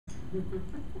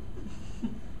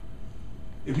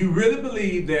If you really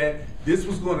believe that this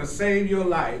was going to save your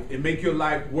life and make your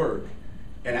life work,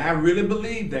 and I really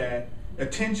believe that,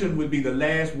 attention would be the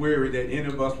last worry that any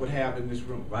of us would have in this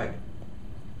room. Right.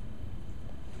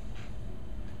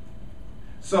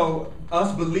 So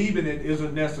us believing it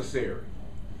isn't necessary.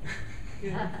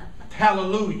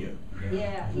 Hallelujah.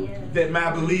 Yeah, yeah. That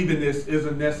my believing this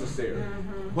isn't necessary.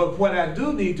 But what I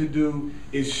do need to do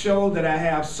is show that I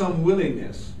have some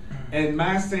willingness. And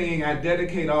my saying I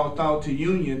dedicate all thought to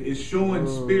union is showing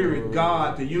spirit,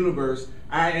 God, the universe,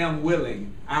 I am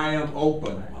willing, I am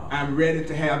open, I'm ready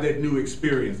to have that new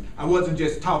experience. I wasn't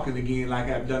just talking again like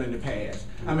I've done in the past.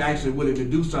 I'm actually willing to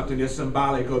do something that's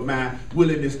symbolic of my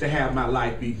willingness to have my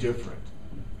life be different.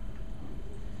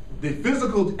 The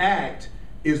physical act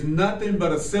is nothing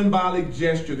but a symbolic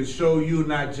gesture to show you're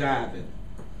not jiving.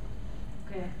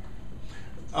 Okay.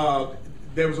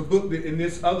 There was a book in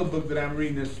this other book that I'm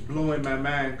reading that's blowing my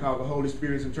mind called The Holy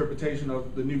Spirit's Interpretation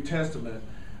of the New Testament.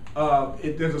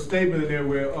 There's a statement in there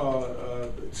where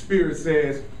Spirit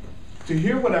says, to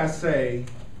hear what I say,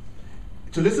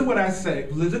 to listen what I say,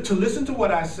 to listen to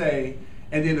what I say,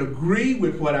 and then agree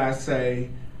with what I say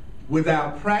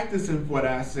without practicing what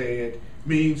I said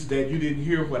means that you didn't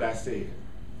hear what I said.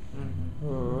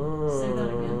 Say that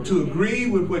again. To agree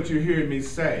with what you're hearing me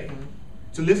say,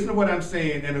 to listen to what I'm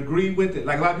saying and agree with it.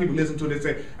 Like a lot of people listen to it and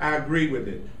say, I agree with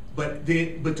it. But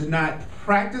to not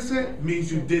practice it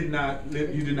means you did not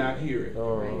hear it.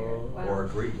 Or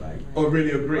agree, right? Or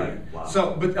really agree. Right. Wow.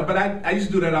 So, but I used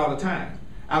to do that all the time.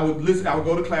 I would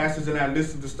go to classes and I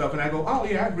listen to stuff and I go, oh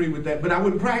yeah, I agree with that, but I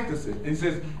wouldn't practice it. And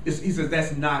he says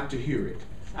that's not to hear it.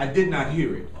 I did not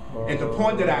hear it. At the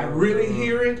point that I really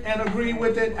hear it and agree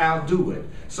with it, I'll do it.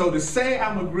 So to say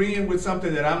I'm agreeing with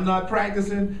something that I'm not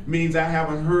practicing means I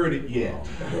haven't heard it yet.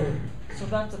 So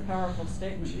that's a powerful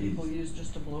statement people use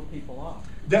just to blow people off.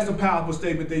 That's a powerful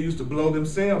statement they used to blow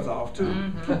themselves off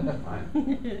too.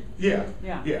 Yeah.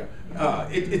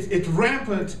 It's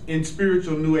rampant in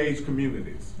spiritual New Age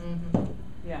communities.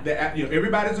 Yeah. That,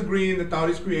 everybody's agreeing the thought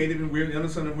is created and we're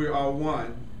innocent and we're all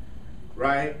one,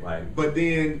 right? Right. But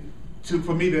then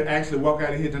for me to actually walk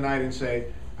out of here tonight and say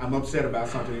I'm upset about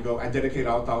something and go, I dedicate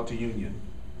all thought to union.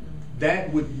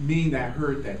 That would mean I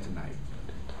heard that tonight.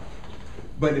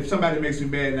 But if somebody makes me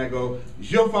mad and I go,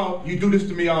 it's your fault, you do this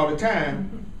to me all the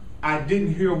time, I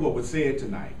didn't hear what was said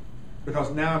tonight.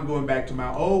 Because now I'm going back to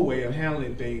my old way of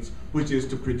handling things, which is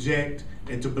to project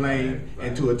and to blame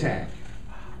and to attack.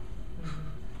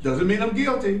 Doesn't mean I'm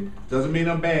guilty, doesn't mean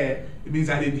I'm bad. It means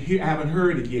I haven't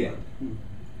heard it yet.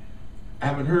 I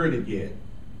haven't heard it yet.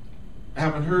 I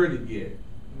haven't heard it yet.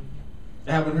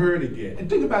 I haven't heard it yet. And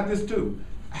think about this too.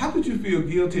 How could you feel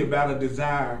guilty about a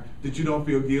desire that you don't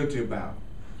feel guilty about?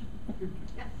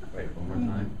 Wait, one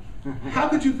more time. How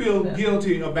could you feel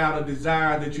guilty about a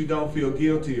desire that you don't feel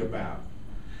guilty about?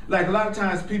 Like a lot of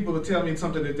times people will tell me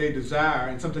something that they desire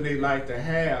and something they like to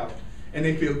have, and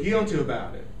they feel guilty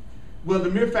about it. Well,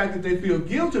 the mere fact that they feel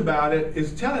guilty about it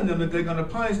is telling them that they're going to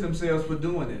punish themselves for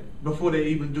doing it before they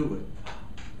even do it.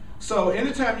 So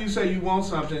anytime you say you want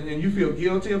something and you feel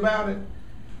guilty about it,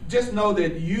 just know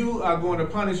that you are going to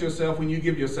punish yourself when you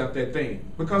give yourself that thing.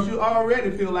 Because you already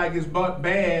feel like it's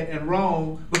bad and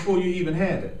wrong before you even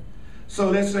had it. So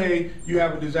let's say you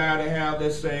have a desire to have,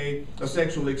 let's say, a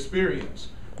sexual experience.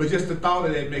 But just the thought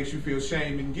of that makes you feel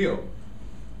shame and guilt.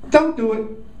 Don't do it.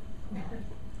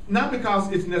 Not because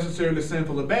it's necessarily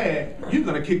sinful or bad. You're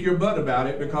going to kick your butt about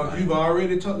it because you've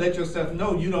already let yourself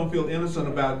know you don't feel innocent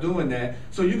about doing that.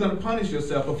 So you're going to punish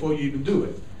yourself before you even do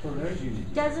it. So there's unity.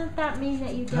 Doesn't that mean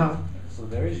that you don't? So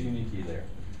there is unity there.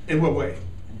 In what way?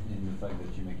 In the fact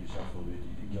that you make yourself feel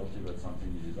guilty about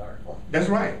something you desire. That's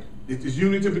right. It's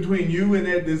unity between you and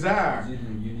that desire. Is it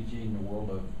unity in the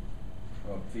world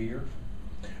of fear,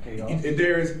 chaos?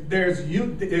 There's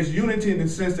unity in the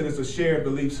sense that it's a shared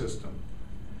belief system.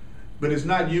 But it's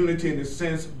not unity in the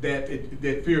sense that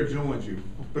that fear joins you.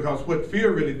 Because what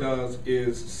fear really does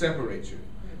is separate you.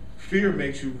 Fear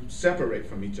makes you separate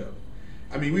from each other.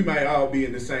 I mean, we might all be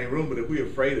in the same room, but if we're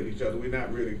afraid of each other, we're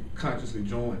not really consciously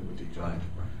joined with each other.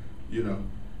 You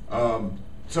know,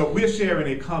 so we're sharing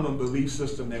a common belief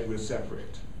system that we're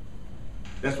separate.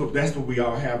 That's what we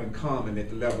all have in common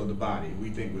at the level of the body. We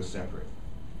think we're separate.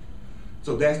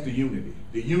 So that's the unity.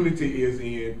 The unity is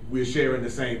in we're sharing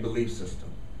the same belief system.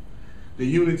 The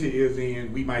unity is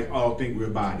in we might all think we're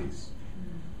bodies.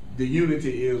 The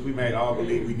unity is we might all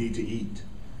believe we need to eat.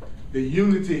 The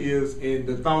unity is in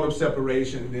the thought of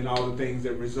separation and then all the things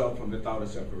that result from the thought of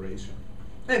separation.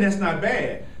 And that's not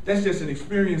bad. That's just an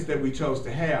experience that we chose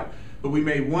to have. But we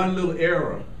made one little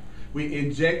error. We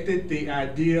injected the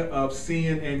idea of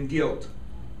sin and guilt.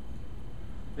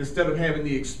 Instead of having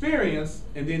the experience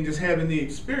and then just having the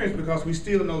experience, because we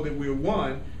still know that we're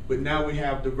one, but now we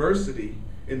have diversity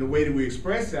in the way that we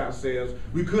express ourselves,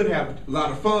 we could have a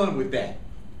lot of fun with that.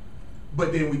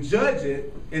 But then we judge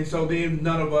it, and so then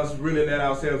none of us really let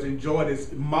ourselves enjoy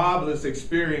this marvelous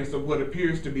experience of what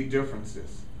appears to be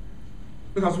differences.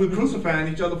 Because we're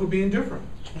crucifying each other for being different.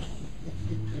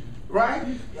 Right?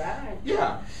 Right.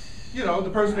 Yeah. You know, the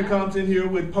person that comes in here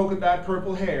with polka dot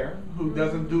purple hair, who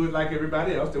doesn't do it like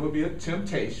everybody else, there would be a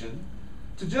temptation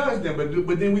to judge them.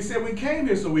 But then we said we came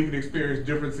here so we could experience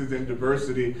differences and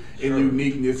diversity and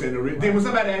uniqueness. And then when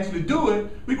somebody actually do it,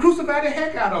 we crucify the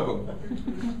heck out of them.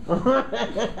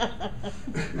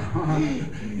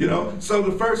 You know, so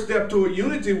the first step toward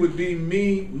unity would be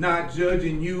me not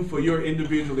judging you for your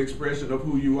individual expression of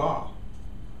who you are.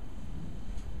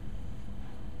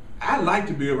 I like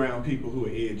to be around people who are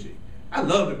edgy. I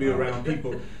love to be around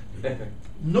people.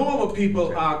 Normal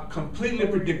people are completely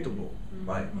predictable.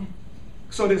 Right.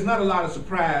 So there's not a lot of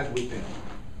surprise with them.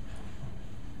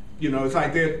 You know, it's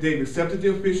like they've accepted the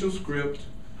official script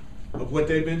of what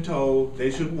they've been told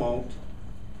they should want,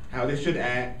 how they should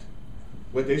act,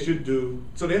 what they should do.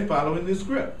 So they're following the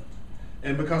script.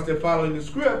 And because they're following the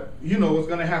script, you know what's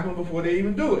going to happen before they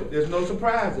even do it. There's no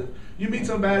surprises. You meet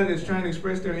somebody that's trying to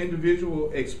express their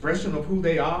individual expression of who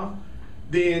they are,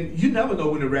 then you never know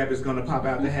when the rap is going to pop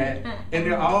out the hat. And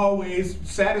they're always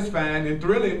satisfying and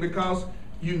thrilling because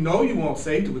you know you won't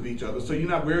say it with each other. So you're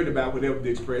not worried about whatever the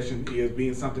expression is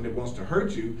being something that wants to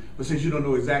hurt you. But since you don't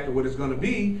know exactly what it's going to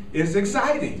be, it's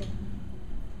exciting.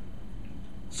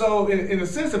 So in a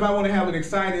sense, if I want to have an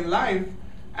exciting life,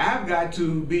 I've got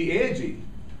to be edgy.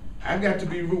 I've got to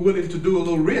be willing to do a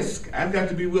little risk. I've got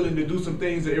to be willing to do some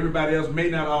things that everybody else may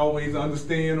not always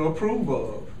understand or approve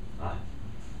of.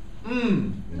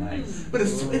 Nice. But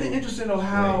it's really interesting though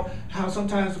how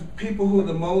sometimes people who are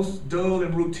the most dull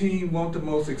and routine want the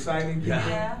most exciting people.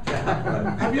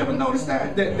 Yeah. Have you ever noticed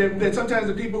that? That sometimes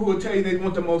the people who will tell you they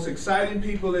want the most exciting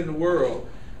people in the world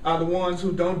are the ones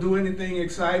who don't do anything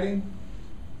exciting.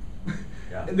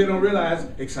 Yeah. And they don't realize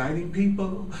exciting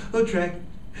people attract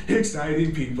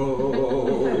exciting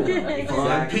people.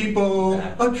 Fun people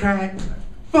attract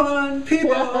fun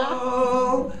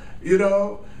people. You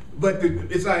know? But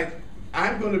it's like,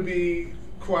 I'm going to be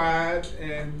quiet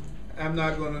and I'm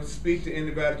not going to speak to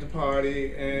anybody at the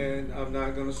party and I'm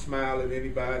not going to smile at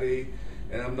anybody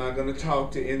and I'm not going to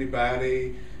talk to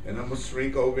anybody and I'm going to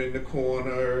shrink over in the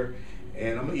corner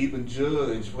and I'm going to even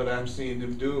judge what I'm seeing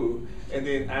them do. And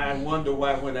then I wonder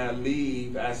why when I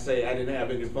leave, I say I didn't have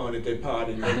any fun at that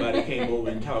party and nobody came over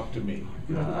and talked to me.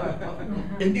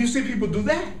 And you see people do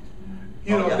that.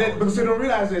 You know, because they don't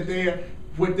realize that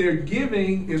what they're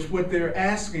giving is what they're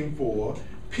asking for.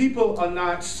 People are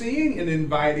not seeing an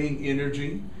inviting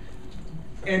energy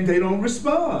and they don't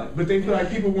respond, but they feel like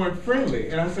people weren't friendly.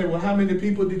 And I say, well, how many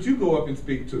people did you go up and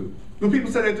speak to? When people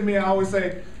say that to me, I always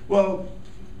say, well,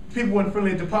 people weren't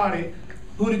friendly at the party.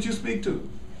 Who did you speak to?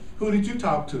 Who did you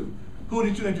talk to? Who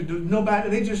did you introduce? Nobody.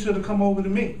 They just should have come over to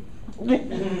me.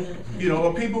 You know,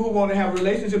 or people who want to have a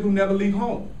relationship who never leave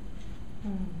home.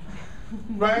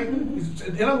 Right?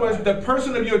 In other words, the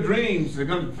person of your dreams,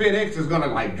 FedEx is gonna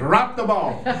like drop the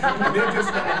ball. And they're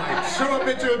just gonna like show up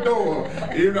at your door.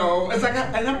 You know, it's like,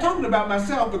 and I'm talking about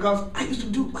myself because I used to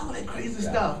do all that crazy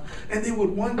stuff, and they would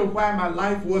wonder why my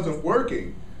life wasn't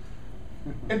working,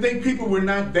 and think people were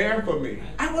not there for me.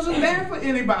 I wasn't there for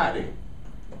anybody.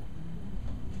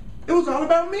 It was all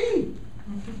about me.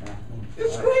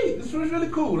 It's great. It's really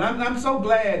cool. I'm so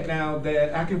glad now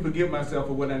that I can forgive myself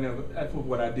for what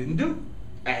I didn't do,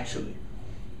 actually.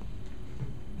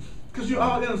 Because you're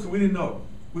all innocent. We didn't know.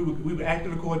 We were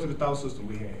acting according to the thought system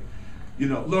we had. You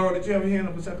know, Laura, did you have your hand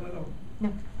up a second ago?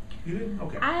 No. You didn't?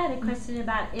 Okay. I had a question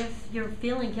about if you're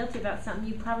feeling guilty about something,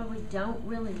 you probably don't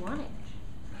really want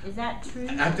it. Is that true?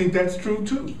 I think that's true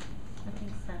too. I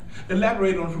think so.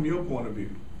 Elaborate on it from your point of view.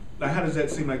 Like, how does that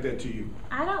seem like that to you?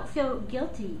 I don't feel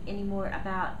guilty anymore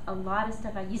about a lot of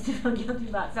stuff I used to feel guilty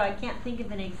about, so I can't think of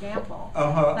an example. But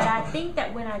I think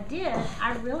that when I did,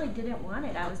 I really didn't want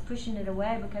it. I was pushing it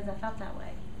away because I felt that way.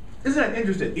 Isn't that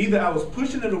interesting? Either I was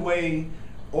pushing it away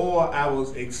or I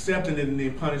was accepting it and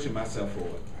then punishing myself for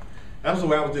it. That was the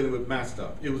way I was dealing with my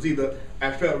stuff. It was either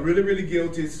I felt really, really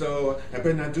guilty, so I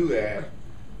better not do that,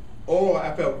 or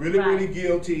I felt really, really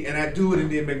guilty and I do it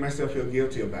and then make myself feel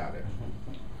guilty about it.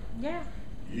 Yeah.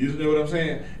 You know what I'm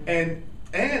saying? And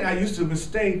I used to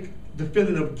mistake the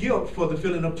feeling of guilt for the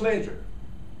feeling of pleasure.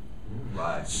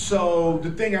 Right. So the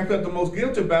thing I felt the most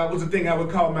guilty about was the thing I would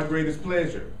call my greatest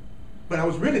pleasure. but I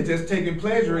was really just taking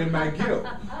pleasure in my guilt.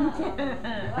 You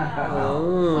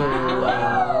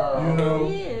know?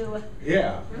 Ew.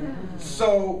 Yeah.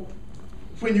 So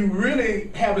when you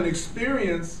really have an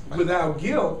experience without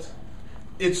guilt,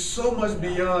 it's so much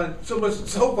beyond,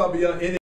 so far beyond any